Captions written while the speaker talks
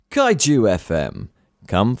Kaiju FM.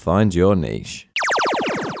 Come find your niche.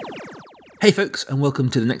 Hey folks, and welcome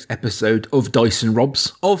to the next episode of Dyson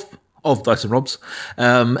Robs, of Dyson Robs,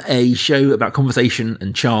 a show about conversation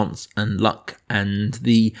and chance and luck and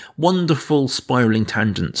the wonderful spiralling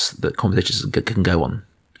tangents that conversations can go on.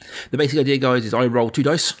 The basic idea, guys, is I roll 2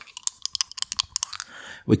 dice.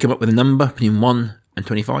 We come up with a number between 1 and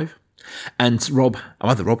 25. And Rob, our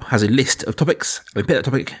other Rob, has a list of topics. We pick that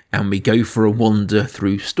topic and we go for a wander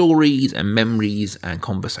through stories and memories and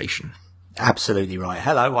conversation. Absolutely right.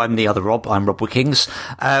 Hello, I'm the other Rob. I'm Rob Wickings.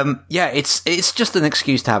 It's just an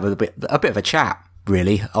excuse to have a bit of a chat,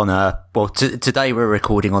 really. Today we're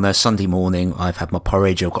recording on a Sunday morning. I've had my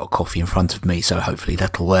porridge. I've got a coffee in front of me, so hopefully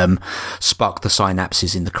that'll spark the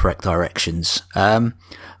synapses in the correct directions. Rob,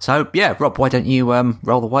 why don't you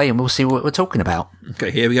roll away and we'll see what we're talking about.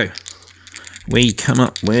 Okay, here we go. We come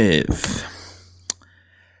up with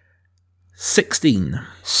 16.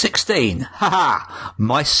 16. Haha.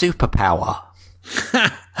 My superpower.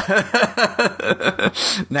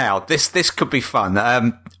 Now, this could be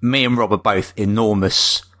fun. Me and Rob are both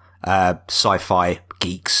enormous sci-fi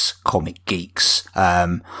geeks, comic geeks,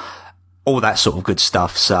 all that sort of good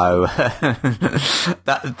stuff. So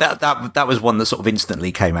that was one that sort of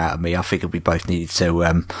instantly came out of me. I figured we both needed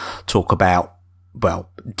to talk about,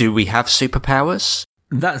 well, do we have superpowers?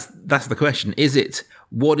 That's the question. The question is,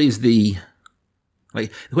 what is your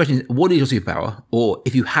superpower? Or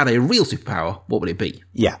if you had a real superpower, what would it be?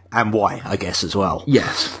 Yeah, and why, I guess, as well.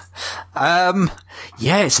 Yes.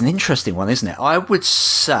 It's an interesting one, isn't it? I would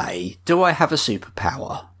say, do I have a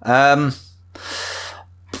superpower?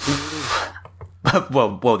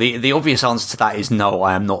 Well, the obvious answer to that is no,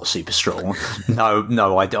 I am not super strong.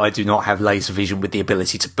 No, I do not have laser vision with the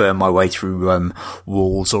ability to burn my way through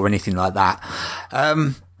walls or anything like that.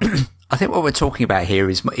 I think what we're talking about here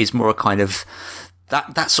is more a kind of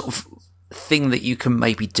that sort of thing that you can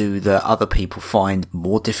maybe do that other people find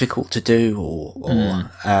more difficult to do or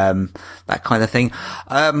that kind of thing.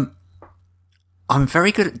 I'm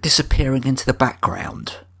very good at disappearing into the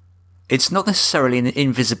background. It's not necessarily an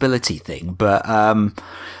invisibility thing, but I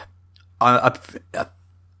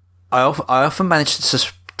often manage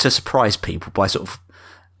to surprise people by sort of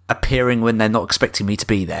appearing when they're not expecting me to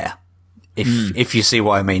be there. If you see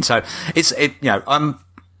what I mean. So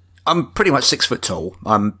I'm pretty much 6 foot tall.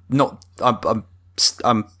 I'm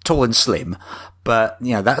tall and slim, but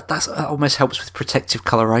that almost helps with protective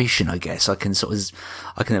coloration, I guess. I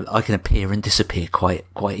can appear and disappear quite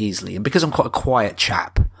easily. And because I'm quite a quiet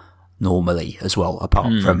chap normally as well,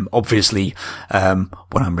 apart from obviously when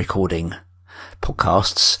I'm recording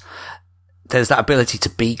podcasts, there's that ability to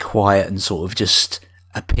be quiet and sort of just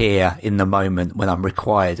appear in the moment when I'm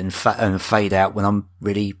required and fade out when I'm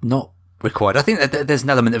really not required. I think that there's an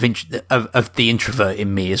element of the introvert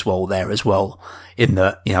in me as well there as well, in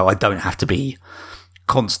that, I don't have to be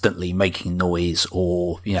constantly making noise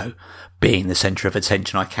or, being the center of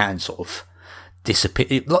attention. I can sort of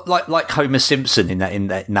disappear, like Homer Simpson in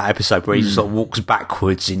that episode where he just sort of walks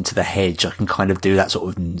backwards into the hedge. I can kind of do that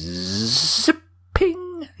sort of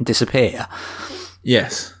zipping and disappear.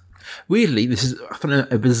 Yes. Weirdly, this is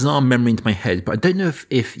a bizarre memory into my head, but I don't know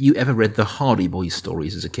if you ever read the Hardy Boys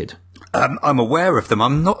stories as a kid. I'm aware of them.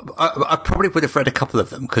 I probably would have read a couple of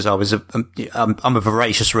them because I'm a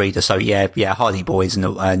voracious reader. So yeah, Hardy Boys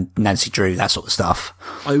and Nancy Drew, that sort of stuff.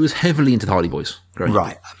 I was heavily into the Hardy Boys.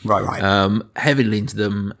 Right. Heavily into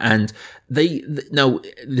them, and now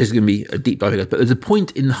this is going to be a deep dive, but there's a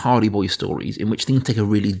point in the Hardy Boys stories in which things take a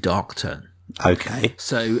really dark turn. Okay.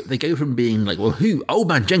 So they go from being like, well, Old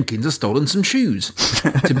Man Jenkins has stolen some shoes,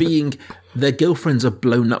 to being their girlfriends are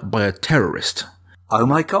blown up by a terrorist. Oh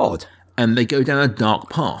my God. And they go down a dark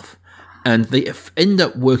path. And they end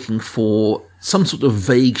up working for some sort of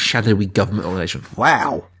vague, shadowy government organization.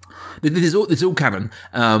 Wow. This is all canon.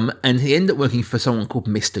 And he ended up working for someone called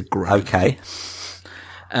Mr. Grey. Okay.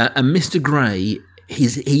 And Mr. Grey,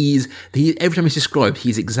 he's every time he's described,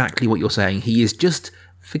 he's exactly what you're saying. He is just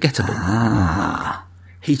forgettable.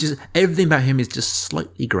 He's just, everything about him is just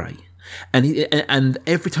slightly grey. And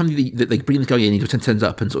every time they bring this guy in, he turns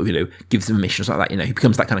up and sort of, gives them a mission or something like that, he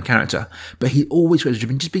becomes that kind of character. But he always goes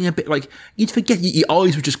just being a bit like, you'd forget, your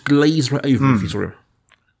eyes would just glaze right over if you saw him.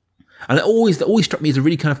 And that always struck me as a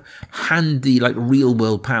really kind of handy, like, real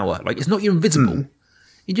world power. Like, it's not you're invisible.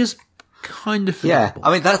 You just kind of forgettable. Yeah,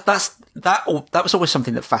 I mean, that was always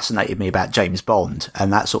something that fascinated me about James Bond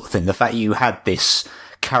and that sort of thing. The fact you had this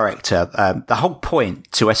character, the whole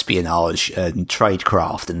point to espionage and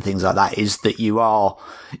tradecraft and things like that is that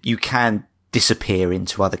you can disappear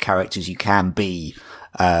into other characters. You can be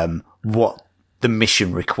what the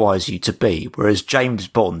mission requires you to be. Whereas James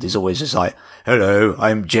Bond is always just like, hello,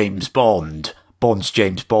 I'm James Bond. Bond's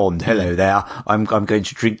James Bond. Hello there. I'm going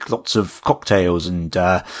to drink lots of cocktails and,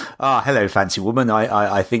 hello, fancy woman.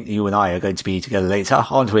 I think you and I are going to be together later,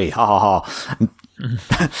 aren't we? Ha ha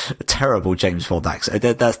ha. Terrible James Bond accent.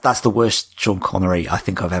 That's the worst Sean Connery I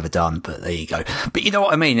think I've ever done, but there you go. But you know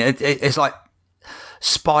what I mean? It's like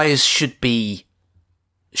spies should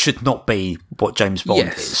not be what James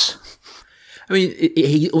Bond is. I mean,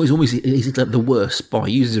 he's like the worst spy.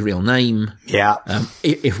 He uses a real name. Yeah.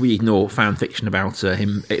 If we ignore fan fiction about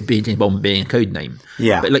him being James Bond being a code name.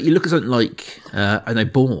 Yeah. But like you look at something like I know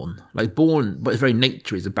Bourne. Like Bourne, by its very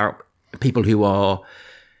nature, is about people who are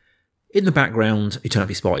in the background who turn out to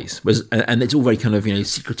be spies. And it's all very kind of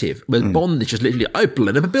secretive. Whereas Bond is just literally, I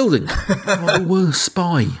blown up a building. I'm the worst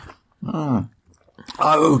spy.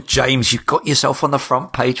 Oh, James, you got yourself on the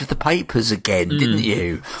front page of the papers again, didn't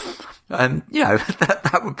you?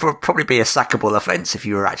 That would probably be a sackable offence if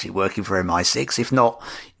you were actually working for MI6. If not,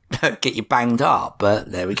 get you banged up.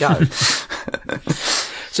 But there we go.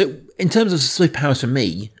 So, in terms of superpowers for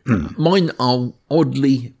me, mine are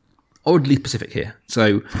oddly specific here.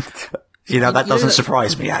 So, that doesn't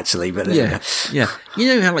surprise me actually. But yeah. You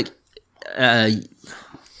know how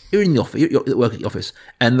you're in the office, you're at work at the office,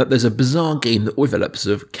 and that there's a bizarre game that always develops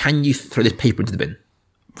of can you throw this paper into the bin?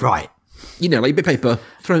 Right. Like a bit of paper,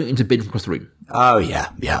 throw it into a bin from across the room. Oh, yeah.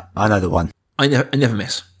 I know the one. I never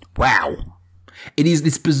miss. Wow. It is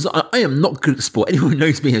this bizarre... I am not good at sport. Anyone who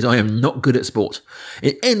knows me knows I am not good at sport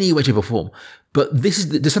in any way, shape or form. But this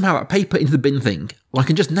is somehow that paper into the bin thing, I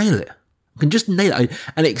can just nail it. And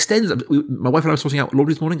it extends... My wife and I were sorting out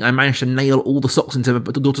laundry this morning. I managed to nail all the socks into my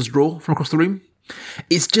daughter's drawer from across the room.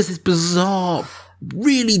 It's just this bizarre,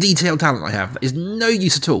 really detailed talent I have that is no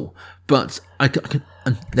use at all. But I can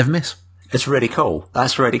never miss. It's really cool.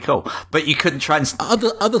 That's really cool. But you couldn't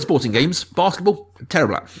other sporting games, basketball,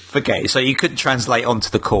 terrible at. Forget it. So you couldn't translate onto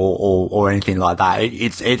the court or anything like that.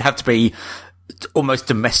 It'd have to be almost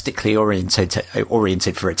domestically oriented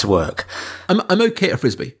for it to work. I'm okay at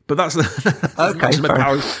frisbee, but that's okay.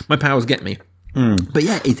 My powers get me. But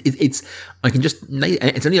yeah, it's I can just nail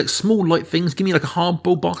it. It's only like small light things. Give me like a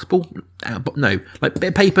hardball basketball, but no, like bit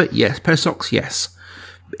of paper, yes. Pair of socks, yes.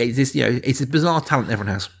 It's a bizarre talent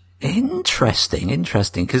everyone has. Interesting.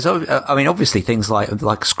 Because I mean, obviously, things like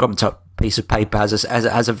a scrumped up piece of paper has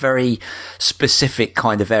a very specific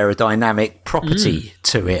kind of aerodynamic property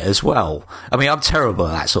to it as well. I mean, I'm terrible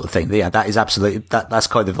at that sort of thing. Yeah, that is absolutely that's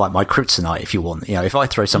kind of like my kryptonite, if you want. If I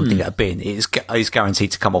throw something at a bin, it's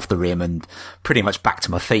guaranteed to come off the rim and pretty much back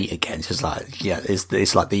to my feet again. It's just like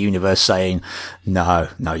it's like the universe saying, no,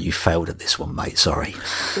 you failed at this one, mate. Sorry.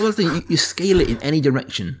 Well, the thing, you scale it in any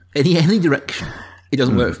direction, any direction. It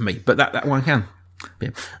doesn't work for me, but that one can.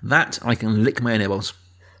 Yeah. That I can lick my own elbows.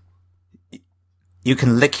 You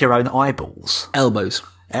can lick your own eyeballs? Elbows.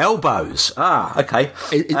 Ah, okay.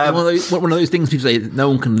 It's one of those things people say that no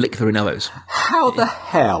one can lick their own elbows. How the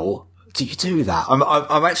hell do you do that?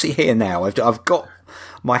 I'm actually here now. I've got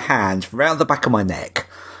my hand round the back of my neck,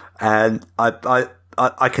 and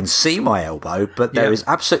I can see my elbow, but there is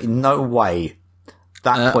absolutely no way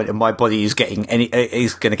that point of my body is going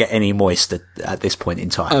to get any moist at this point in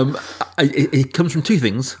time. It comes from two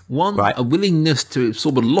things. One, a willingness to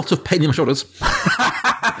absorb a lot of pain in my shoulders.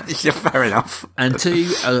 Yeah, fair enough. And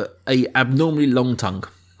two, a abnormally long tongue.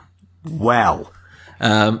 Wow.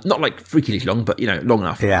 Not like freakishly long, but long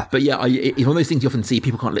enough. Yeah. But yeah, it's one of those things you often see.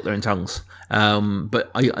 People can't lick their own tongues. But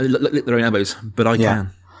I lick their own elbows. But I can.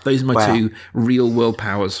 Those are my two real world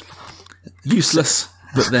powers. Useless.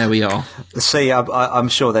 But there we are. See, I'm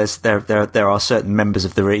sure there are certain members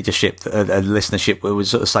of the readership, listenership, who would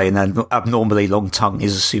sort of say an abnormally long tongue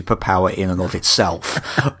is a superpower in and of itself.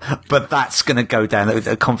 But that's going to go down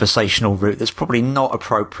a conversational route that's probably not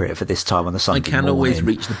appropriate for this time on the Sunday morning. I can always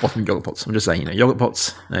reach the bottom of yogurt pots. I'm just saying, yogurt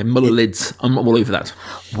pots, muller lids. I'm all over that.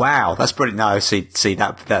 Wow, that's brilliant. No, see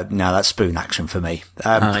that's spoon action for me.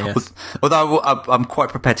 Yes. Although I'm quite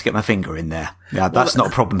prepared to get my finger in there. Yeah, that's not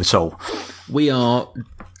a problem at all. We are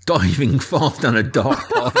diving fast down a dark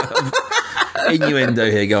path of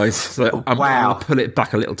innuendo here, guys. So I'm going to pull it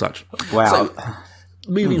back a little touch. Wow. So,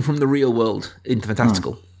 moving from the real world into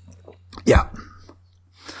fantastical. Yeah.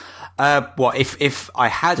 What if I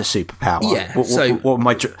had a superpower? Yeah. What am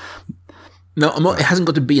I? No, I'm not. It hasn't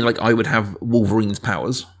got to be like I would have Wolverine's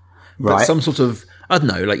powers, but some sort of I don't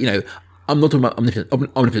know. I'm not talking about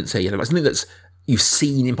omnipotence here. Like something that's you've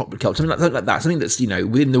seen in popular culture, something like that. Something that's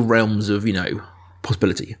within the realms of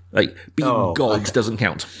possibility. Like being God doesn't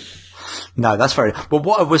count. No, that's very. Well,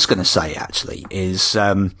 what I was going to say actually is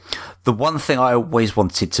the one thing I always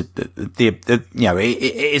wanted to it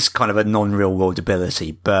is kind of a non-real world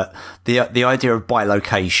ability, but the idea of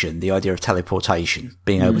bilocation, the idea of teleportation,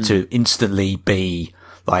 being able to instantly be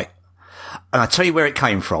like, and I tell you where it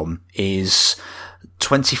came from is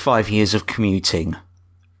 25 years of commuting.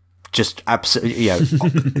 Just absolutely,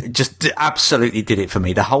 just absolutely did it for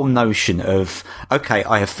me. The whole notion of, okay,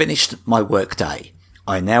 I have finished my work day.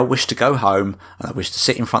 I now wish to go home and I wish to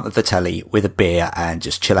sit in front of the telly with a beer and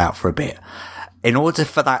just chill out for a bit. In order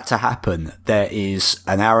for that to happen, there is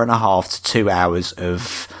an hour and a half to 2 hours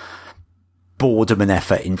of boredom and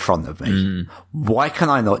effort in front of me. Why can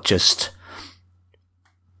I not just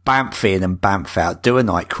bamf in and bamf out, do a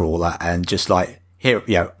night crawler and just like, here,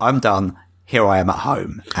 I'm done. Here I am at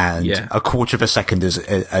home, and a quarter of a second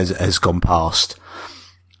has gone past.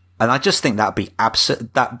 And I just think that'd be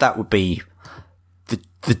that would be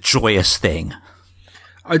the joyous thing.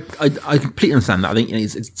 I completely understand that. I think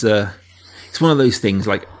it's one of those things.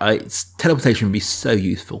 Like teleportation would be so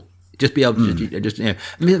useful. Just be able to just I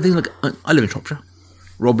mean, things like I live in Shropshire.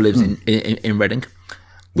 Rob lives in Reading.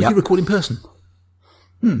 We could record in person.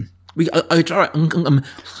 Bye,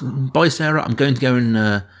 Sarah. I'm going to go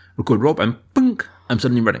and record Rob, and boom, I'm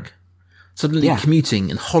suddenly in Reading. Suddenly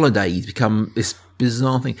commuting and holidays become this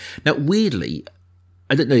bizarre thing. Now, weirdly,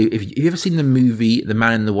 I don't know if you've ever seen the movie The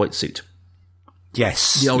Man in the White Suit.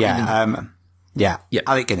 Yes. Alec Guinness. Yeah,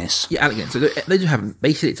 Alec Guinness. So they do have,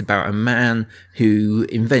 basically it's about a man who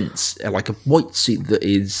invents like a white suit that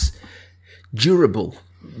is durable,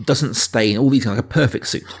 doesn't stain, all these kind of like a perfect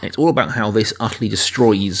suit. And it's all about how this utterly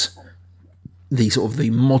destroys the sort of the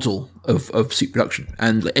model of suit production,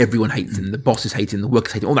 and like, everyone hates him, the bosses hate him, the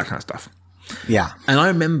workers hate him, all that kind of stuff. Yeah. And I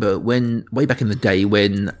remember way back in the day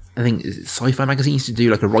when I think Sci-Fi Magazine used to do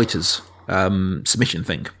like a writer's submission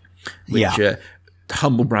thing, which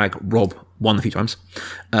humble brag, Rob won a few times.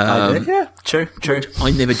 True.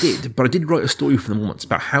 I never did, but I did write a story for them once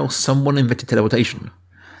about how someone invented teleportation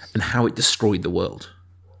and how it destroyed the world.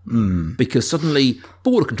 Because suddenly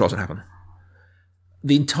border controls don't happen.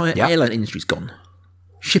 The entire airline industry's gone.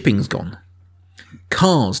 Shipping's gone.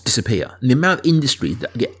 Cars disappear. And the amount of industries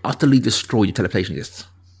that get utterly destroyed if teleportation exists.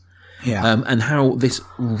 Yeah. And how this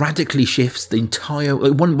radically shifts the entire...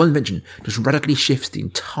 One invention just radically shifts the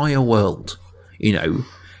entire world. You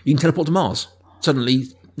can teleport to Mars. Suddenly,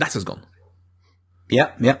 NASA's gone.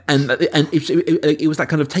 Yeah. And it was that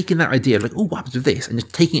kind of taking that idea of like, oh, what happens with this? And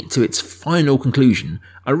just taking it to its final conclusion,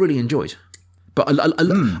 I really enjoyed. But I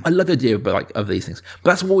love the idea of these things.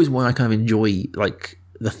 But that's always why I kind of enjoy like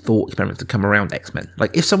the thought experiments that come around X-Men.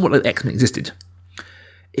 Like if someone like X-Men existed,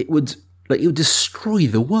 it would destroy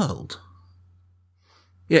the world.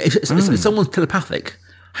 If someone's telepathic,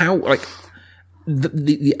 how like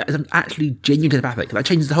the actually genuine telepathic, that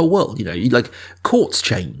changes the whole world. Like courts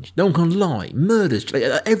change, no one can lie, murders,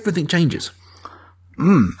 everything changes.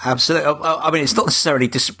 Absolutely. I mean, it's not necessarily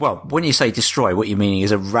when you say destroy, what you're meaning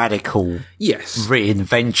is a radical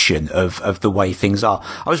reinvention of the way things are.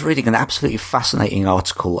 I was reading an absolutely fascinating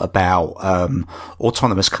article about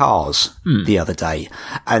autonomous cars the other day,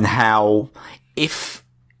 and how if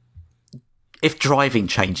driving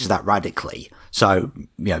changes that radically, so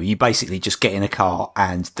you basically just get in a car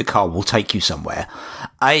and the car will take you somewhere.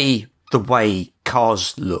 The way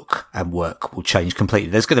cars look and work will change completely.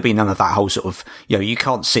 There's going to be none of that whole sort of, you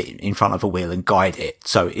can't sit in front of a wheel and guide it.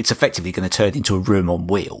 So it's effectively going to turn into a room on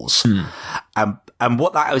wheels. And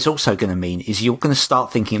what that is also going to mean is you're going to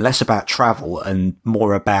start thinking less about travel and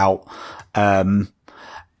more about,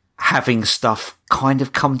 having stuff kind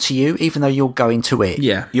of come to you, even though you're going to it.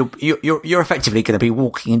 Yeah. You're effectively going to be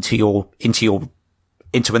walking into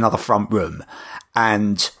another front room,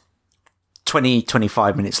 and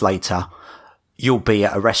 20-25 minutes later, you'll be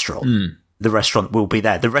at a restaurant. The restaurant will be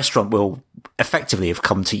there. The restaurant will effectively have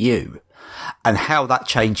come to you. And how that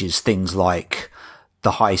changes things like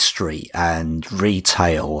the high street and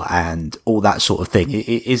retail and all that sort of thing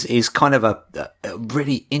is kind of a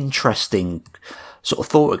really interesting sort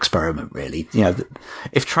of thought experiment, really.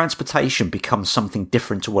 If transportation becomes something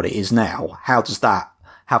different to what it is now, how does that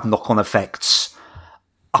have knock-on effects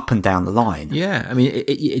up and down the line? Yeah, I mean,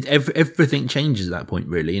 everything changes at that point,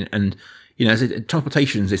 really. And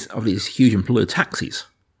transportation is obviously this huge employer. Taxis.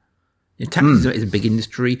 Taxis is a big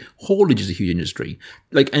industry. Haulage is a huge industry.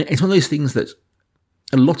 And it's one of those things that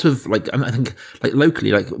a lot of, I think,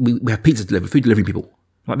 locally, we have pizza delivery, food delivery people.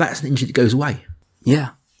 That's an industry that goes away.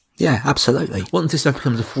 Yeah. Yeah, absolutely. Once this stuff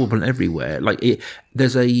becomes affordable everywhere,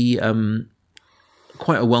 there's a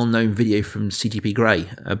quite a well-known video from CGP Grey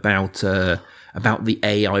about the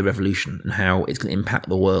AI revolution and how it's going to impact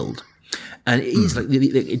the world. And it is like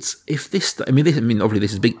it's if this. I mean, obviously,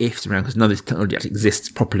 this is big ifs around because none of this technology actually exists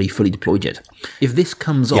properly, fully deployed yet. If this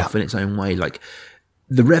comes off in its own way, like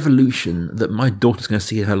the revolution that my daughter's going to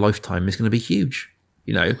see in her lifetime is going to be huge.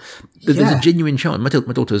 You know, there's a genuine chance. My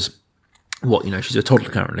daughter's she's a toddler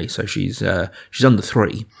currently, so she's under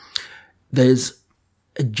 3. There's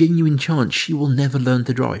a genuine chance she will never learn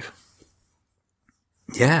to drive.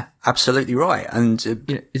 Yeah, absolutely right.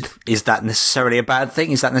 And is that necessarily a bad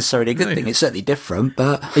thing? Is that necessarily a good thing? It's certainly different,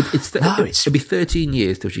 but it'll be 13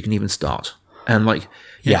 years till she can even start. And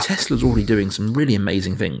Tesla's already doing some really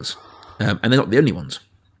amazing things, and they're not the only ones.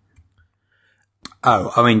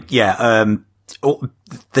 Oh, I mean,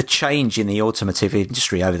 the change in the automotive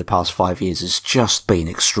industry over the past 5 years has just been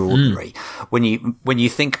extraordinary. When you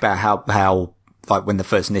think about how like when the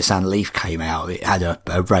first Nissan Leaf came out, it had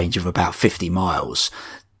a range of about 50 miles.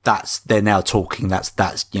 They're now talking that's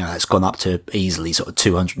gone up to easily sort of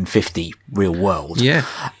 250 real world. Yeah.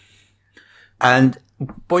 And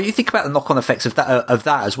you think about the knock-on effects of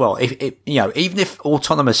that as well. Even if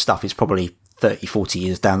autonomous stuff is probably 30, 40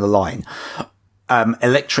 years down the line,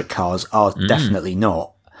 electric cars are definitely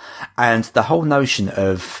not. And the whole notion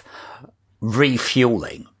of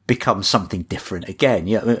refueling becomes something different again.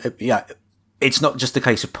 It's not just a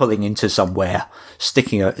case of pulling into somewhere,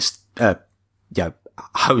 sticking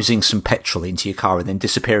hosing some petrol into your car and then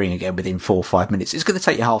disappearing again within 4 or 5 minutes. It's going to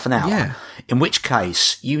take you half an hour. Yeah. In which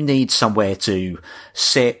case you need somewhere to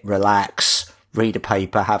sit, relax, read a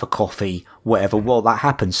paper, have a coffee, whatever, while that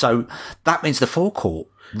happens. So that means the forecourt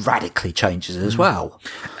radically changes as well.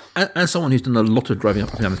 As someone who's done a lot of driving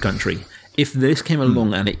up and down the country, if this came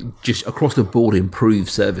along and it just across the board improved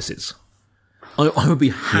services, I would be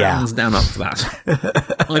hands down up for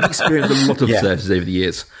that. I've experienced a lot of services over the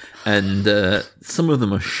years, and some of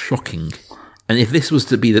them are shocking. And if this was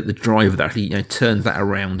to be the driver that actually turns that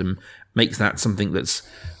around and makes that something that's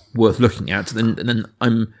worth looking at, then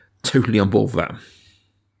I'm totally on board for that.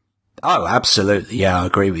 Oh, absolutely. Yeah, I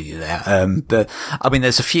agree with you there. But I mean,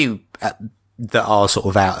 there's a few that are sort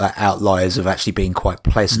of outliers of actually being quite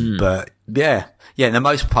pleasant. But yeah, in the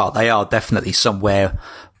most part, they are definitely somewhere.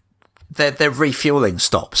 They're refueling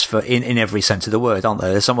stops in every sense of the word, aren't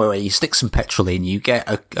they? There's somewhere where you stick some petrol in, you get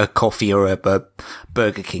a coffee or a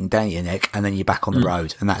Burger King down your neck, and then you're back on the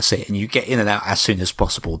road, and that's it. And you get in and out as soon as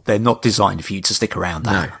possible. They're not designed for you to stick around.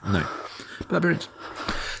 No. But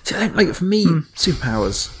see, for me,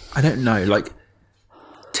 superpowers, I don't know. Like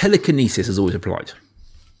telekinesis has always applied.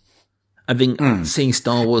 I think seeing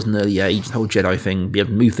Star Wars in an early age, the whole Jedi thing, be able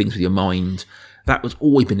to move things with your mind, that was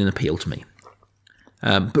always been an appeal to me.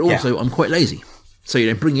 But also, I'm quite lazy.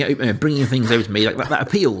 So, bringing things over to me, like that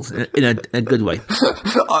appeals in a good way.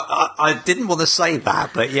 I didn't want to say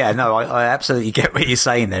that, but I absolutely get what you're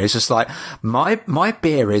saying there. It's just like, my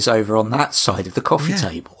beer is over on that side of the coffee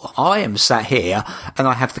table. I am sat here and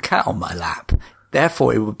I have the cat on my lap.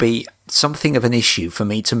 Therefore, it would be something of an issue for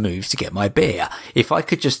me to move to get my beer. If I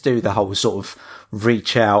could just do the whole sort of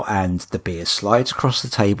reach out and the beer slides across the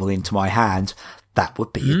table into my hand, that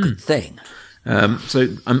would be a good thing.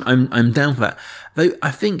 So I'm down for that. Though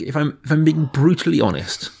I think if I'm being brutally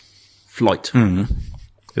honest, flight. It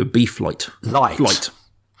would be flight.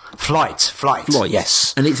 Flight.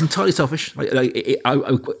 Yes. And it's entirely selfish.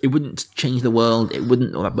 It wouldn't change the world. It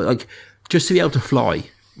wouldn't all that. But just to be able to fly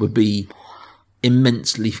would be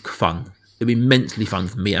immensely fun. It'd be immensely fun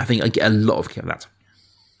for me. I think I get a lot of kick out of that.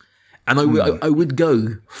 And I would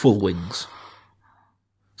go full wings.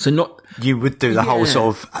 So not you would do the whole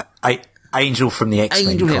sort of Angel from the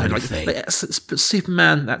X-Men kind of thing.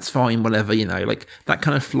 Superman, that's fine, whatever, that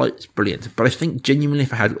kind of flight's brilliant. But I think genuinely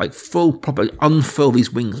if I had full proper unfurl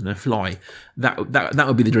these wings and then fly, that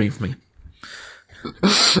would be the dream for me.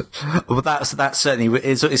 Well, that's certainly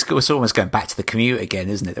it's almost going back to the commute again,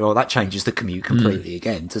 isn't it? Well, that changes the commute completely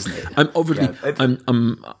again, doesn't it? I'm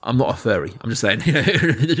not a furry. I'm just saying.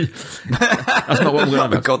 That's not what I'm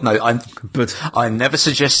going about. God, no. I never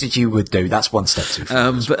suggested you would do. That's one step too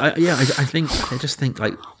far. But I just think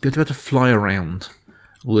be able to fly around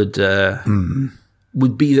would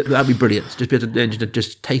be that'd be brilliant. Just be able to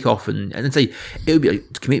just take off and then say it would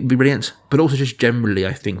be brilliant. But also just generally,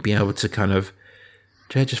 I think being able to kind of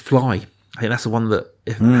just fly. I think that's the one that,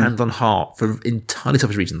 if hand on heart, for entirely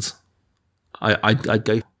selfish reasons, I'd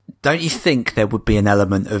go. Don't you think there would be an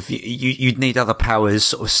element of you'd need other powers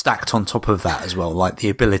sort of stacked on top of that as well, like the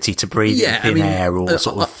ability to breathe in thin air or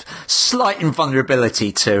sort of slight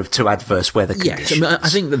invulnerability to adverse weather conditions? Yes, I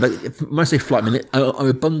think that when I say flight, I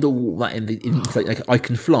would bundle that in I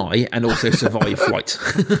can fly and also survive flight.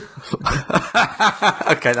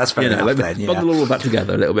 Okay, that's fair enough then. Bundle all of that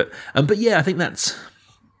together a little bit. But I think that's.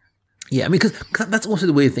 Yeah, I mean, because that's also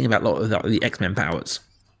the weird thing about a lot of the X-Men powers.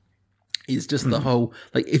 It's just the whole,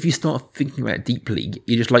 like, if you start thinking about it deeply,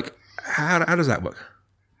 you're just like, how does that work?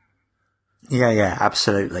 Yeah,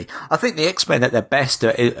 absolutely. I think the X-Men at their best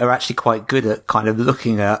are actually quite good at kind of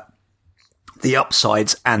looking at the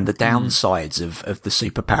upsides and the downsides of the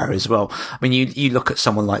superpower as well. I mean, you look at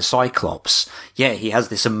someone like Cyclops. Yeah, he has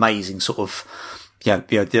this amazing sort of,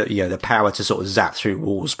 the power to sort of zap through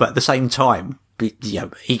walls, but at the same time,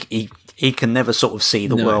 he can never sort of see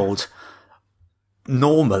the world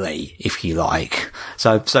normally, if you like.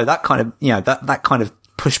 So that kind of, that kind of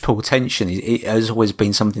push-pull tension it has always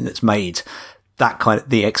been something that's made that kind of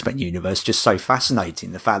the X-Men universe just so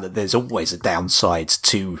fascinating. The fact that there's always a downside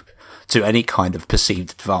to any kind of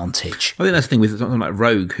perceived advantage. I think that's the thing with something like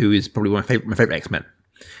Rogue, who is probably one of my favorite X-Men,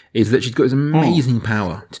 is that she's got this amazing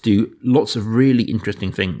power to do lots of really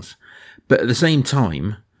interesting things, but at the same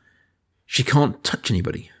time, she can't touch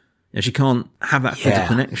anybody. She can't have that physical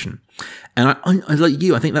connection. And I like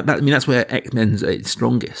you. I think that's where X-Men's at its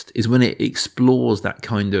strongest, is when it explores that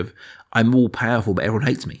kind of, I'm all powerful, but everyone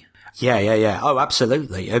hates me. Yeah. Oh,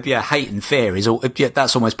 absolutely. Hate and fear is all.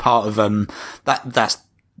 That's almost part of that's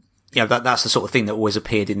the sort of thing that always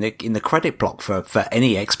appeared in the credit block for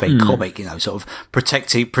any X-Men comic. Sort of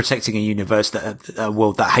protecting a universe a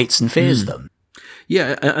world that hates and fears them.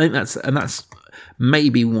 Yeah, I think that's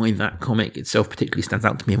maybe why that comic itself particularly stands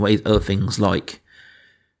out to me in ways other things like,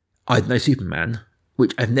 I know Superman,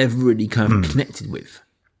 which I've never really kind of connected with.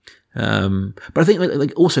 But I think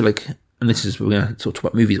like also like, and this is, we're going to sort of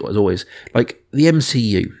talk about movies as always, like the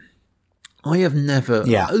MCU. I have never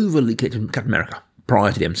overly connected with Captain America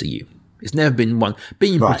prior to the MCU. It's never been one.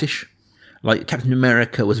 Being British, like Captain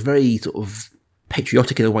America was very sort of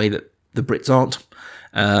patriotic in a way that the Brits aren't,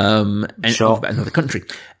 and about another country.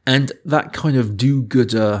 And that kind of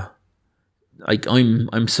do-gooder, like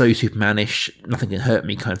I'm so Supermanish, nothing can hurt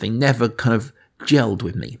me kind of thing, never kind of gelled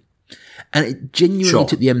with me. And it genuinely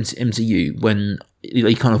took the MCU when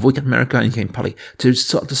they kind of avoided Captain America and came Polly to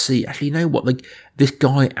start to see, actually, you know what, like this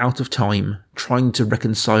guy out of time trying to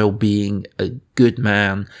reconcile being a good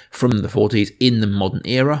man from the 40s in the modern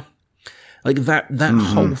era. Like that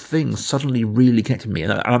whole thing suddenly really connected with me.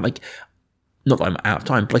 And I'm like, not that I'm out of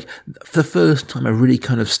time, but like for the first time I really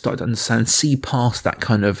kind of started to understand, see past that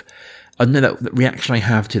kind of, I know that reaction I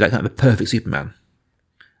have to that kind of the perfect Superman.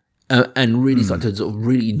 And really start to sort of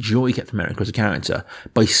really enjoy Captain America as a character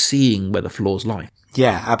by seeing where the flaws lie.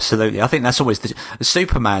 Yeah, absolutely. I think that's always the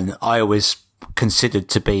Superman I always considered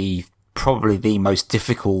to be probably the most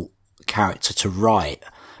difficult character to write,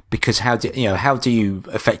 because how do you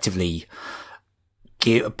effectively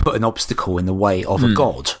put an obstacle in the way of a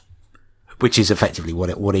god, which is effectively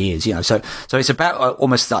what he is, So it's about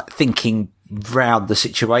almost like thinking round the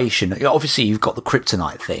situation. Obviously, you've got the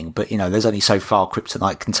kryptonite thing, but there's only so far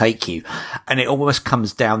kryptonite can take you, and it almost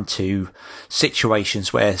comes down to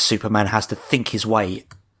situations where Superman has to think his way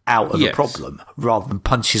out of a problem rather than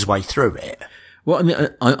punch his way through it. Well, I mean,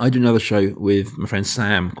 I do another show with my friend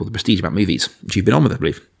Sam called The Prestige about movies, which you've been on with, I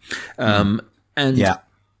believe. And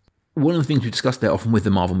one of the things we discussed there often with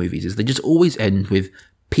the Marvel movies is they just always end with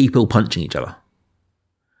people punching each other.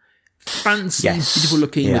 Fancy, beautiful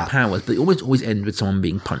looking with powers, but they always end with someone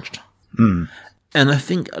being punched. And I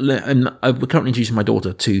think, and we're currently introducing my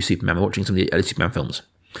daughter to Superman. We're watching some of the early Superman films.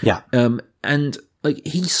 Yeah. And like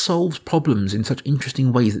he solves problems in such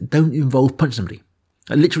interesting ways that don't involve punching somebody.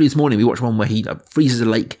 Like, literally this morning we watched one where he freezes a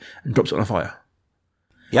lake and drops it on a fire.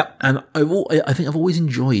 Yep. And I think I've always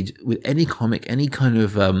enjoyed with any comic, any kind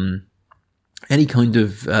of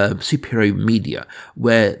superhero media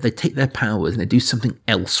where they take their powers and they do something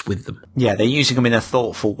else with them. Yeah, they're using them in a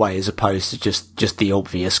thoughtful way as opposed to just the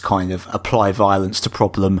obvious kind of apply violence to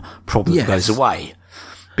problem goes away.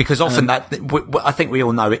 Because often I think we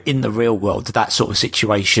all know it in the real world, that sort of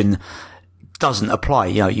situation doesn't apply.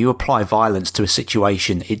 You apply violence to a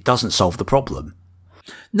situation, it doesn't solve the problem.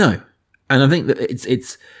 No. And I think that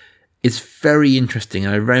it's very interesting,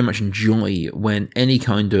 and I very much enjoy when any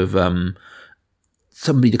kind of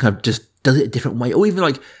somebody kind of just does it a different way, or even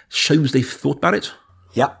like shows they've thought about it.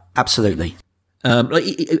 Yeah, absolutely. I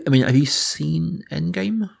mean, have you seen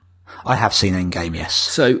Endgame? I have seen Endgame, yes.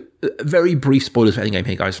 So, very brief spoilers for Endgame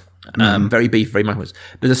here, guys. Very brief, very mindless.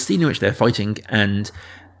 There's a scene in which they're fighting, and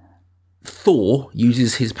Thor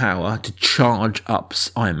uses his power to charge up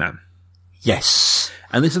Iron Man. Yes.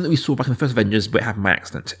 And this is something we saw back in the first Avengers, but it happened by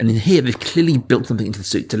accident. And in here, they've clearly built something into the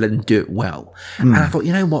suit to let him do it well. And I thought,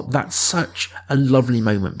 you know what? That's such a lovely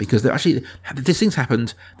moment, because they're actually, this thing's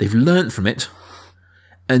happened, they've learned from it,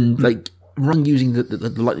 and like, Run using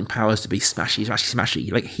the lightning powers to be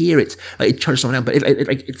smashy. Like here, it's like, it charges someone out, but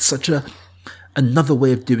it's such another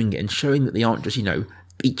way of doing it and showing that they aren't just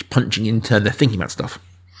each punching in turn. They're thinking about stuff.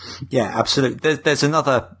 Yeah, absolutely. There's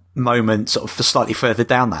another moment sort of slightly further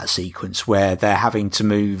down that sequence where they're having to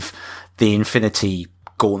move the Infinity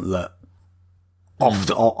Gauntlet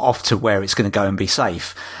off to where it's going to go and be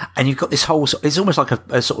safe. And you've got this whole, it's almost like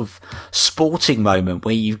a sort of sporting moment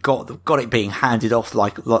where you've got it being handed off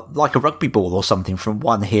like a rugby ball or something from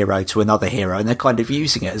one hero to another hero. And they're kind of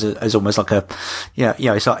using it as almost like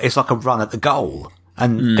it's like a run at the goal.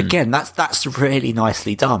 And again, that's really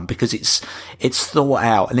nicely done because it's thought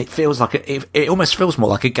out and it feels like it almost feels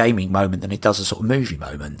more like a gaming moment than it does a sort of movie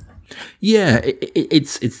moment. Yeah,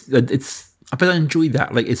 it's I bet I enjoy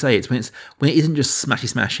that. Like I say, it's when it isn't just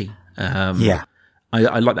smashy. Yeah,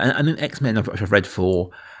 I like that. And then X-Men, I've read for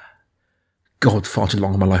far too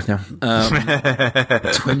long in my life now.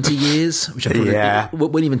 20 years, which I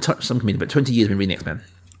won't even touch some community, but 20 years I've been reading X-Men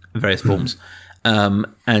in various forms.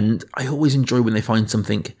 And I always enjoy when they find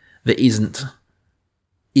something that isn't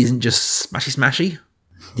just smashy.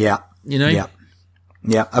 Yeah,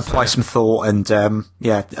 Yeah, apply some thought and and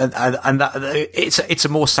that it's a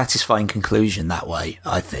more satisfying conclusion that way,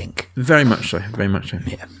 I think. Very much so.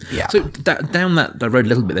 Yeah. So down that road a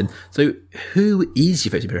little bit then. So who is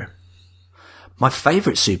your favourite superhero? My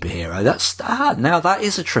favourite superhero? Now that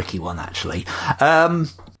is a tricky one, actually.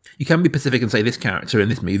 You can be specific and say this character in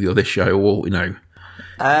this movie or this show, or if you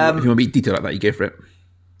want to be detailed like that, you go for it.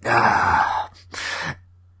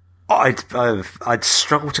 I'd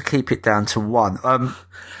struggle to keep it down to one.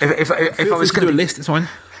 If I was going to do a list, it's fine.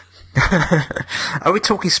 Are we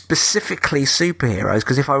talking specifically superheroes?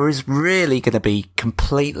 Because if I was really going to be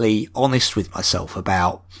completely honest with myself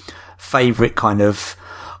about favourite kind of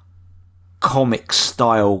comic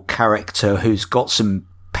style character who's got some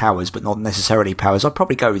powers but not necessarily powers, I'd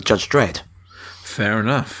probably go with Judge Dredd. Fair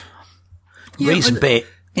enough.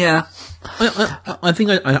 Yeah. I think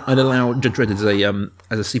I'd allow Judge Dredd as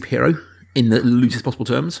a superhero in the loosest possible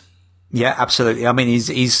terms. Yeah, absolutely. I mean,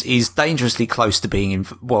 he's dangerously close to being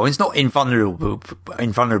he's not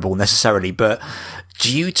invulnerable necessarily, but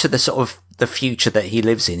due to the sort of the future that he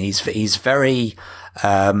lives in, he's very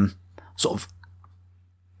sort of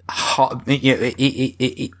hard,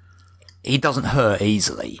 he doesn't hurt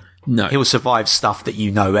easily. No. He'll survive stuff that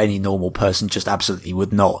any normal person just absolutely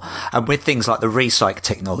would not. And with things like the recycle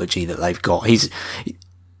technology that they've got,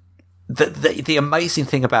 the amazing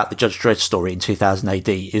thing about the Judge Dredd story in 2000 AD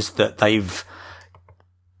is that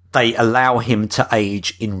they allow him to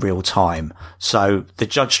age in real time. So the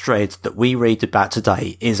Judge Dredd that we read about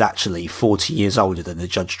today is actually 40 years older than the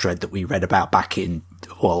Judge Dredd that we read about back in,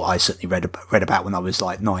 I certainly read about when I was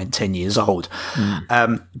like 9-10 years old.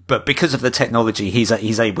 But because of the technology,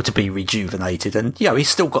 he's able to be rejuvenated, and he's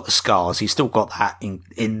still got the scars. He's still got that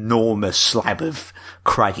enormous slab of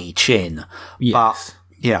craggy chin. Yes. But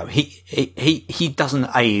he doesn't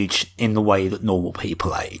age in the way that normal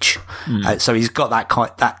people age. So he's got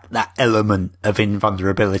that element of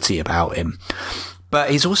invulnerability about him.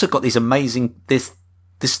 But he's also got these amazing this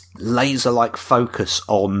laser-like focus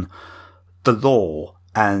on the law,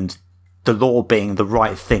 and the law being the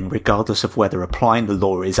right thing, regardless of whether applying the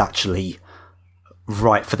law is actually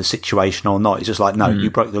right for the situation or not. It's just like, no, you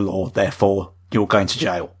broke the law, therefore you're going to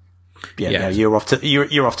jail. You're off to the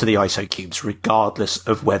ISO cubes, regardless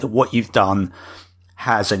of whether what you've done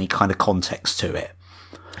has any kind of context to it.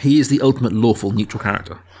 He is the ultimate lawful neutral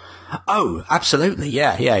character. Oh, absolutely.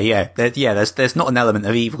 Yeah. There's not an element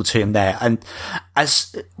of evil to him there. And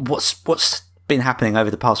as what's been happening over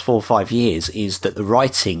the past 4 or 5 years is that the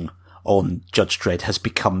writing on Judge Dredd has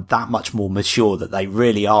become that much more mature that they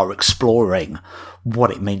really are exploring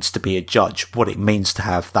what it means to be a judge, what it means to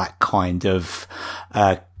have that kind of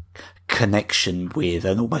connection with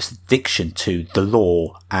and almost addiction to the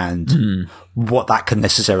law and what that can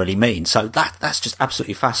necessarily mean. So that's just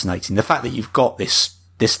absolutely fascinating. The fact that you've got this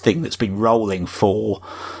thing that's been rolling for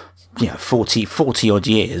 40 odd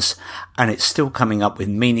years, and it's still coming up with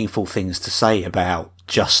meaningful things to say about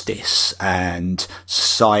justice and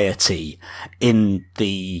society in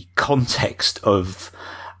the context of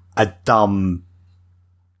a dumb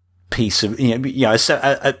piece of,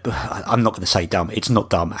 I'm not going to say dumb. It's not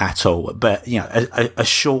dumb at all, but a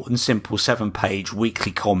short and simple 7-page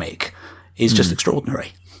weekly comic is just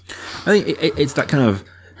extraordinary. I think it's that kind of,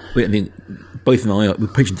 I mean, both and I we're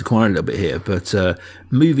preaching to choir a little bit here, but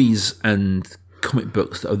movies and comic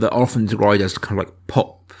books that are often described as kind of like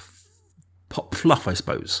pop fluff, I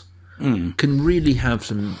suppose, can really have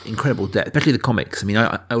some incredible depth, especially the comics. I mean,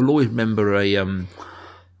 I will always remember a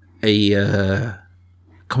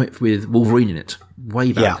comic with Wolverine in it,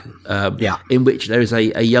 way back. Yeah. In which there is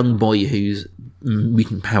a young boy whose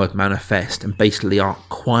mutant powers manifest and basically are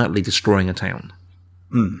quietly destroying a town.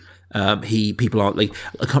 People are like,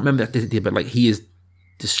 I can't remember that, but like he is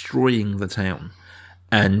destroying the town,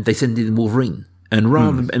 and they send in Wolverine, and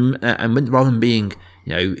rather than being,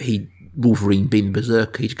 Wolverine being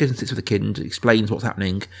berserker, he just goes and sits with the kid and explains what's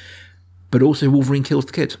happening, but also Wolverine kills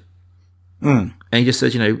the kid, and he just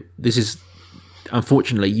says, this is,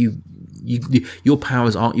 unfortunately, your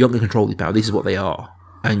powers aren't, you're not going to control these powers. This is what they are,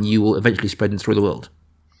 and you will eventually spread them through the world.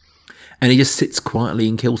 And he just sits quietly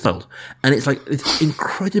and kills those. And it's like this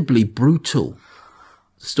incredibly brutal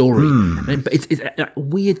story. But it's a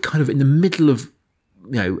weird kind of in the middle of,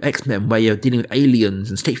 X-Men, where you're dealing with aliens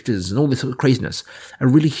and shapeshifters and all this sort of craziness. A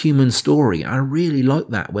really human story. I really like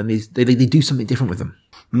that when they do something different with them.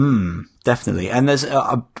 Definitely. And there's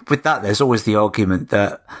with that, there's always the argument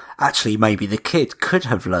that actually maybe the kid could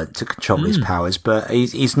have learned to control his powers, but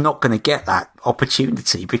he's not going to get that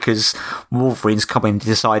opportunity because Wolverine's come in and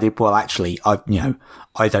decided, well, actually, I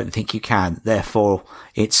don't think you can. Therefore,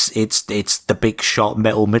 it's the big sharp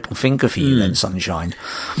middle finger for you, then, Sunshine.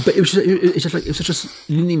 But it was just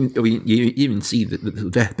you didn't even see the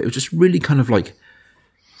death, but it was just really kind of like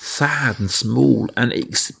sad and small, and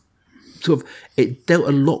it dealt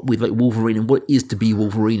a lot with like Wolverine and what it is to be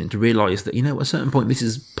Wolverine, and to realise that, at a certain point, this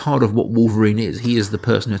is part of what Wolverine is. He is the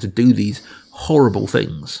person who has to do these horrible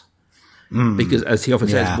things. Because, as he often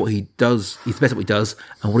says, what he does, he's the best at what he does,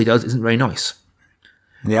 and what he does isn't very nice.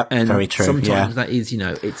 Yeah, and very true. Sometimes that is,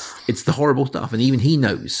 it's the horrible stuff, and even he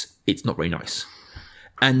knows it's not very nice.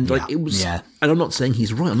 And it was, and I'm not saying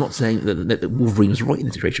he's right. I'm not saying that Wolverine was right in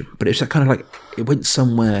the situation, but it's kind of like it went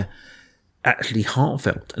somewhere actually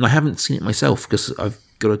heartfelt. And I haven't seen it myself because I've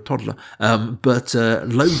got a toddler. But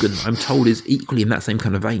Logan, I'm told, is equally in that same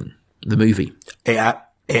kind of vein. The movie. It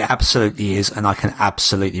absolutely is, and I can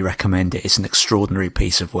absolutely recommend it. It's an extraordinary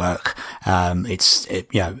piece of work.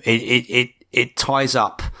 It ties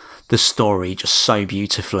up the story just so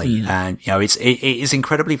beautifully, and it is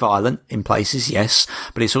incredibly violent in places, yes,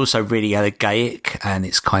 but it's also really elegiac, and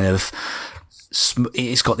it's kind of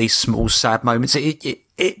it's got these small sad moments.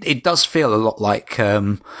 It does feel a lot like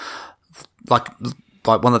one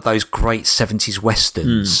of those great 70s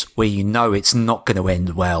westerns where it's not going to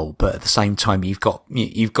end well, but at the same time you've got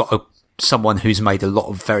someone who's made a lot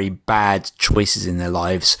of very bad choices in their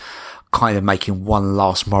lives, kind of making one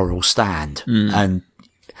last moral stand. And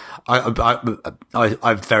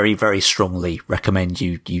I very, very strongly recommend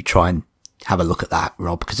you try and have a look at that,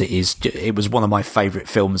 Rob, because it was one of my favourite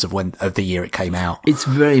films of the year it came out. It's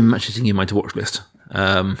very much sitting in my to watch list.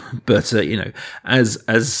 But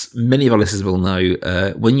as many of our listeners will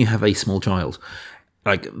know, when you have a small child,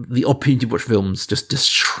 like the opportunity to watch films just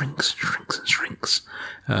shrinks.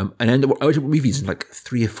 And then I watch movies in like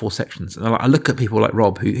 3 or 4 sections, and I look at people like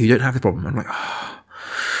Rob who don't have the problem. I'm like,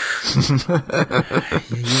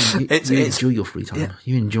 you enjoy your free time. Yeah.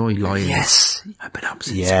 You enjoy Lions. Yes, I've been up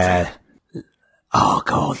since. Yeah. Oh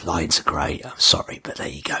God, Lions are great. I'm sorry, but there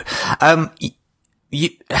you go. You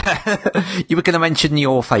were going to mention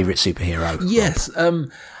your favourite superhero. Yes.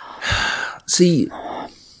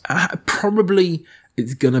 Probably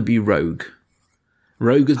it's going to be Rogue.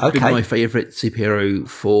 Rogue has been my favourite superhero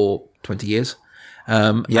for 20 years.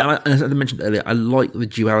 And as I mentioned earlier, I like the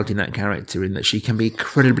duality in that character, in that she can be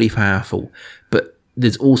incredibly powerful, but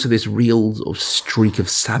there's also this real sort of streak of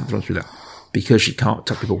sadness through that, because she can't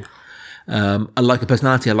touch people. I like her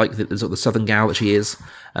personality. I like the sort of the southern gal that she is.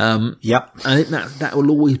 I think that will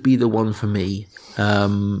always be the one for me.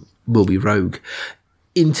 Will be Rogue.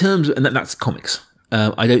 In terms of, and that's comics.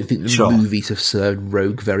 I don't think the movies have served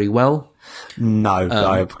Rogue very well. No,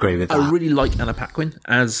 I agree with that. I really like Anna Paquin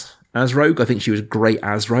as Rogue. I think she was great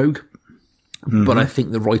as Rogue. But I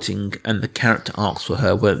think the writing and the character arcs for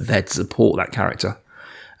her weren't there to support that character.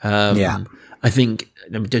 I think,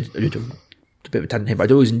 a bit of a tangent here, but I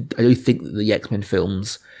do think that the X-Men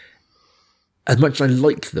films, as much as I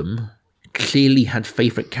like them, clearly had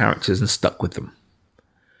favourite characters and stuck with them.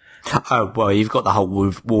 Oh, well, you've got the whole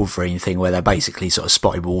Wolverine thing where they basically sort of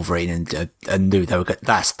spotted Wolverine and knew they were good.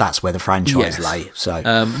 That's where the franchise lay. So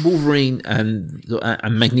Wolverine and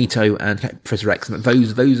Magneto and Professor X,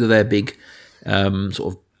 those are their big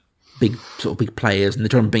big players, and they're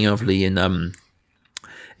trying to bring overly in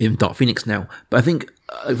Dark Phoenix now. But I think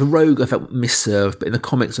for Rogue, I felt misserved. But in the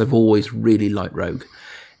comics, I've always really liked Rogue.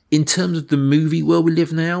 In terms of the movie world we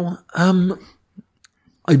live now, I'm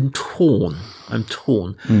torn.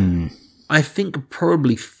 I think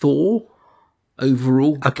probably Thor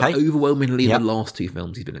overall, but overwhelmingly the last 2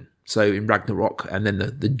 films he's been in. So in Ragnarok, and then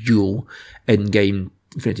the dual Endgame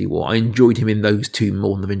Infinity War. I enjoyed him in those two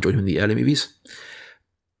more than I've enjoyed him in the early movies.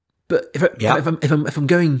 But if I'm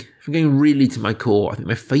going really to my core, I think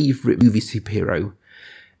my favourite movie superhero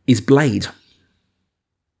is Blade.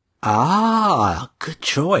 Ah, good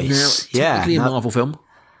choice. Now, technically a Marvel film,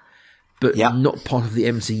 but not part of the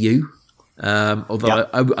MCU. Although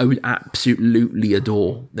I would absolutely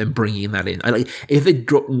adore them bringing that in. If they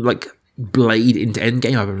dropped like Blade into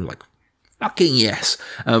Endgame, I'd be like, fucking yes.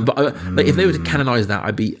 But if they were to canonise that,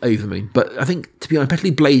 I'd be over the moon. But I think, to be honest,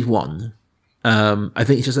 especially Blade 1, I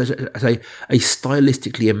think it's just a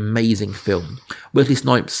stylistically amazing film. Wesley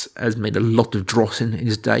Snipes has made a lot of dross in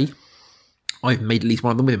his day. I've made at least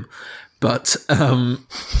one of them with him. But I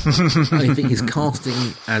think his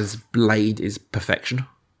casting as Blade is perfection.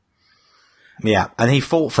 Yeah, and he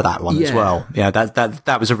fought for that one as well. Yeah,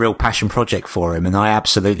 that was a real passion project for him, and I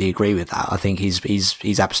absolutely agree with that. I think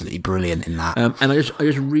he's absolutely brilliant in that. And I just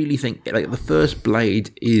really think like the first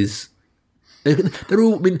Blade is. They're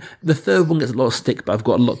all. I mean, the third one gets a lot of stick, but I've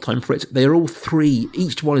got a lot of time for it. They're all three.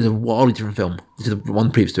 Each one is a wildly different film to the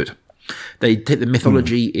one previous to it. They take the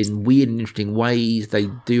mythology in weird and interesting ways. They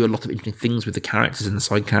do a lot of interesting things with the characters and the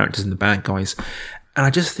side characters and the bad guys. And I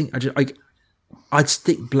just think I'd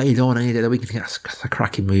stick Blade on any day of the week and think that's a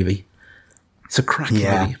cracking movie. It's a cracking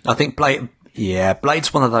movie. I think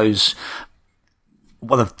Blade's one of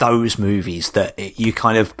those movies that you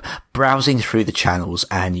kind of browsing through the channels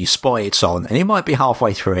and you spot it's on, and you might be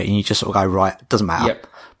halfway through it and you just sort of go, right, doesn't matter. Yep.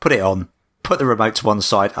 Put it on. Put the remote to one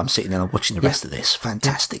side. I'm sitting there and watching the rest of this.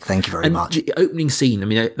 Fantastic. Thank you very much. The opening scene, I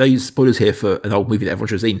mean, those spoilers here for an old movie that everyone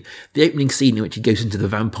should have seen. The opening scene in which he goes into the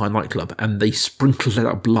vampire nightclub and they sprinkle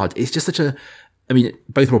out blood. It's just such a, I mean,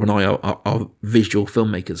 both Rob and I are visual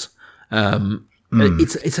filmmakers.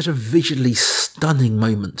 It's such a visually stunning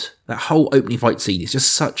moment. That whole opening fight scene is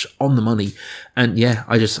just such on the money. And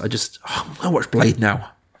I watch Blade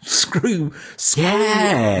now. Screw.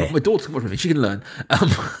 Yeah. My daughter can watch it. She can learn.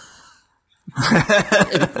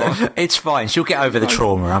 It's fine. She'll get over the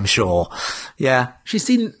trauma, I'm sure. Yeah. She's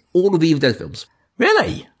seen all of the Evil Dead films.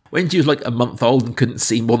 Really? When she was like a month old and couldn't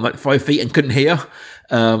see more than like 5 feet and couldn't hear,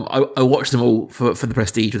 I watched them all for the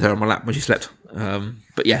Prestige with her on my lap when she slept.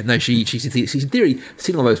 But yeah, no, she's in theory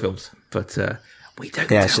seen all those films, but we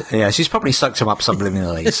don't. Yeah, she's probably sucked them up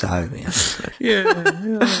subliminally. So yeah,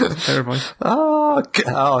 terrifying. Oh,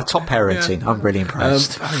 top parenting. I'm really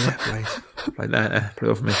impressed. Play that, play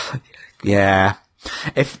it off me. Yeah.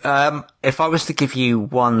 If I was to give you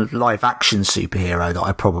one live action superhero that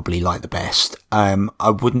I probably like the best, I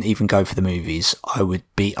wouldn't even go for the movies. I would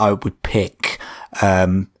pick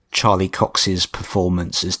Charlie Cox's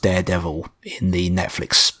performance as Daredevil in the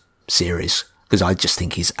Netflix series, because I just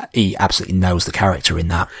think he absolutely nails the character in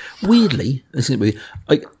that. Weirdly,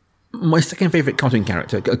 like my second favourite cartoon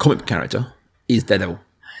character, a comic book character, is Daredevil.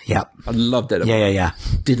 Yeah. I love Daredevil. Yeah.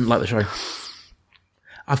 Didn't like the show.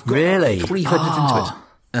 I've got really 3 episodes into it,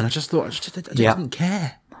 and I just thought I didn't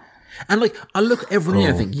care. And like I look at everyone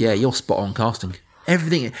and I think, yeah, you're spot on casting.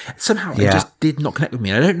 Everything somehow it just did not connect with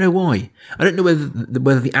me. And I don't know why. I don't know whether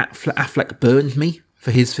the Affleck burned me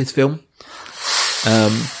for his film.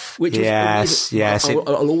 Which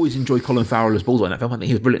I'll always enjoy Colin Farrell as Bullseye in that film. I think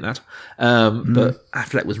he was brilliant in that. But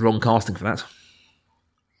Affleck was wrong casting for that.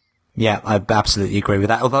 Yeah, I absolutely agree with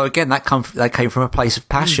that. Although again, that came from a place of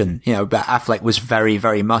passion, but Affleck was very,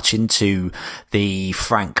 very much into the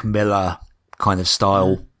Frank Miller kind of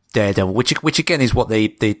style Daredevil, which again is what the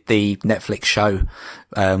Netflix show,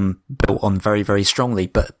 built on very, very strongly.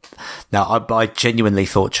 But no, I genuinely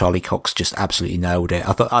thought Charlie Cox just absolutely nailed it.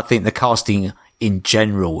 I think the casting in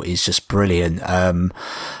general is just brilliant.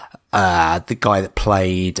 The guy that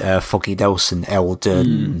played Foggy Nelson,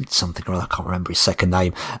 Eldon, something or other, I can't remember his second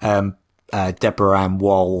name. Deborah Ann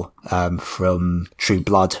Woll from True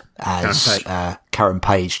Blood as Karen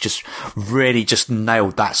Page just really just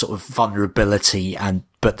nailed that sort of vulnerability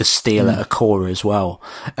but the steel at a core as well.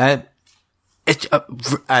 And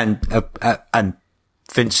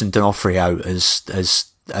Vincent D'Onofrio as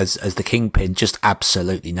the Kingpin just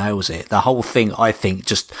absolutely nails it. The whole thing, I think,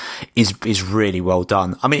 just is really well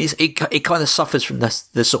done. I mean, it kind of suffers from the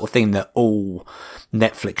sort of thing that all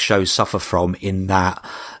Netflix shows suffer from, in that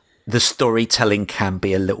the storytelling can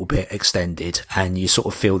be a little bit extended, and you sort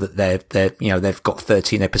of feel that they've got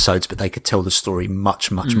 13 episodes, but they could tell the story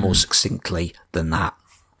much more succinctly than that.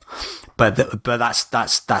 But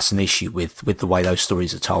that's an issue with the way those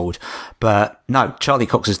stories are told. But no, Charlie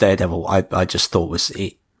Cox's Daredevil, I just thought was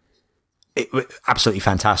it absolutely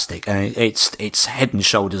fantastic, and it's head and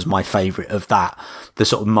shoulders my favourite of the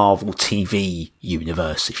sort of Marvel TV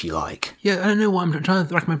universe, if you like. Yeah, I don't know why I'm trying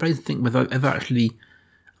to rack my brain to think whether I've ever actually.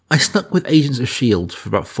 I stuck with Agents of S.H.I.E.L.D. for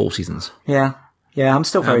about 4 seasons. Yeah. Yeah, I'm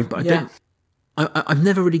still very... But I've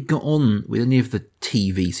never really got on with any of the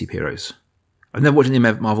TV superheroes. I've never watched any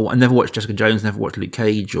of Marvel. I never watched Jessica Jones, never watched Luke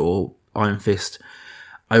Cage or Iron Fist.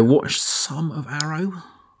 I watched some of Arrow.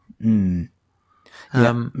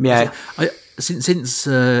 Since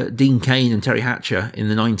Dean Cain and Terry Hatcher in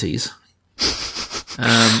the 90s,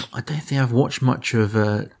 I don't think I've watched much of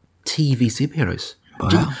TV superheroes.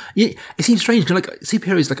 Wow. It seems strange because like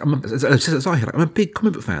superheroes, like I'm a big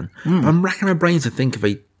comic book fan. I'm racking my brains to think of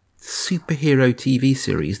a superhero TV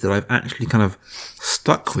series that I've actually kind of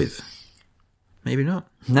stuck with. Maybe not.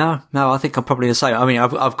 No, I think I'm probably the same. I mean,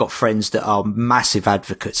 I've got friends that are massive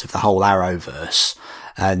advocates of the whole Arrowverse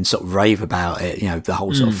and sort of rave about it, the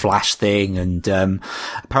whole sort of Flash thing. And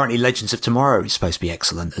apparently Legends of Tomorrow is supposed to be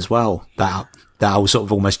excellent as well. That whole sort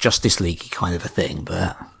of almost Justice League kind of a thing.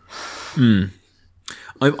 But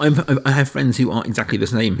I have friends who aren't exactly the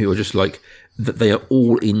same, who are just like that. They are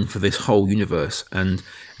all in for this whole universe, and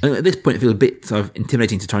at this point, it feels a bit sort of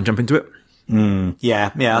intimidating to try and jump into it.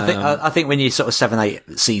 Yeah. I think when you're sort of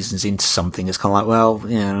 7-8 seasons into something, it's kind of like, well,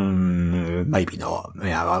 maybe not.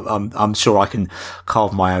 I'm sure I can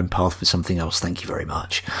carve my own path for something else. Thank you very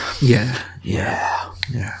much. Yeah.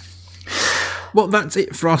 Well, that's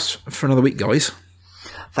it for us for another week, guys.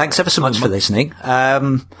 Thanks ever so much for listening.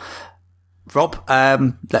 Rob,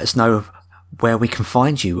 let us know where we can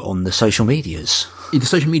find you on the social medias. The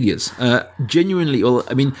social medias, genuinely, well,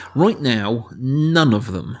 I mean, right now, none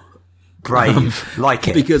of them. Brave, like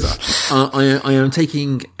it. Because I am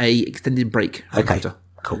taking a extended break from Twitter.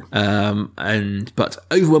 Cool. But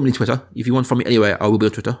overwhelmingly Twitter. If you want to find me anywhere, I will be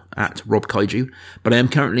on Twitter at Rob Kaiju. But I am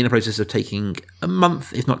currently in the process of taking a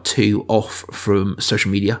month, if not 2, off from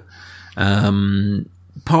social media.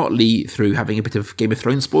 Partly through having a bit of Game of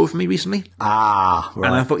Thrones spoil for me recently. Right.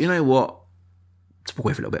 And I thought, you know what? Let's walk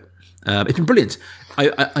away for a little bit. It's been brilliant.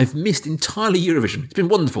 I've missed entirely Eurovision. It's been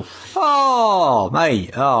wonderful. Oh,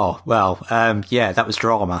 mate. Oh, well, that was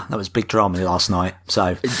drama. That was big drama last night.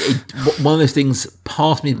 So one of those things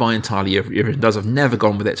passed me by entirely. Eurovision does. I've never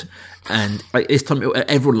gone with it. And this time,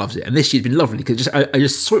 everyone loves it. And this year's been lovely because I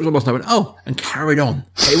just saw it last night and went, and carried on.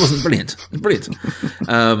 It wasn't brilliant. It was brilliant.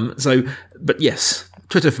 But yes.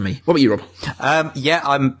 Twitter for me. What about you, Rob?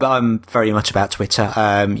 I'm very much about Twitter.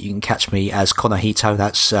 You can catch me as Conojito.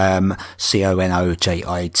 That's Conojito.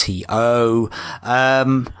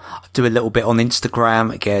 Do a little bit on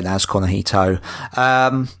Instagram again as Conojito.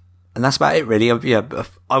 And that's about it, really.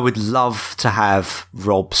 I would love to have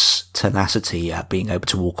Rob's tenacity at being able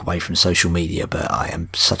to walk away from social media, but I am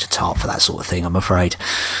such a tart for that sort of thing, I'm afraid.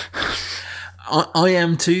 I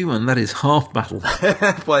am too, and that is half the battle.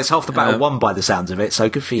 Well, it's half the battle won by the sounds of it, so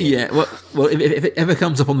good for you. Yeah, well, if it ever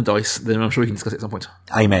comes up on the dice, then I'm sure we can discuss it at some point.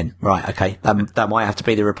 Amen. Right, okay. That might have to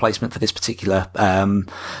be the replacement for this particular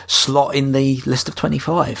slot in the list of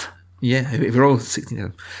 25. Yeah, if we're all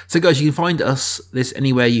 16. So, guys, you can find us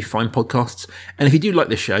anywhere you find podcasts. And if you do like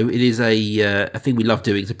this show, it is a thing we love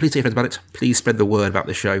doing. So please tell your friends about it. Please spread the word about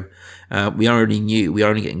the show. We are only new. We are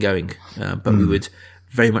only getting going. But we would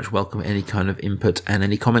very much welcome any kind of input and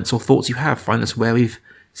any comments or thoughts you have. Find us where we've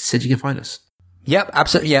said you can find us. Yep,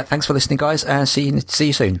 absolutely. Yeah, thanks for listening, guys. See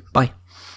you soon. Bye.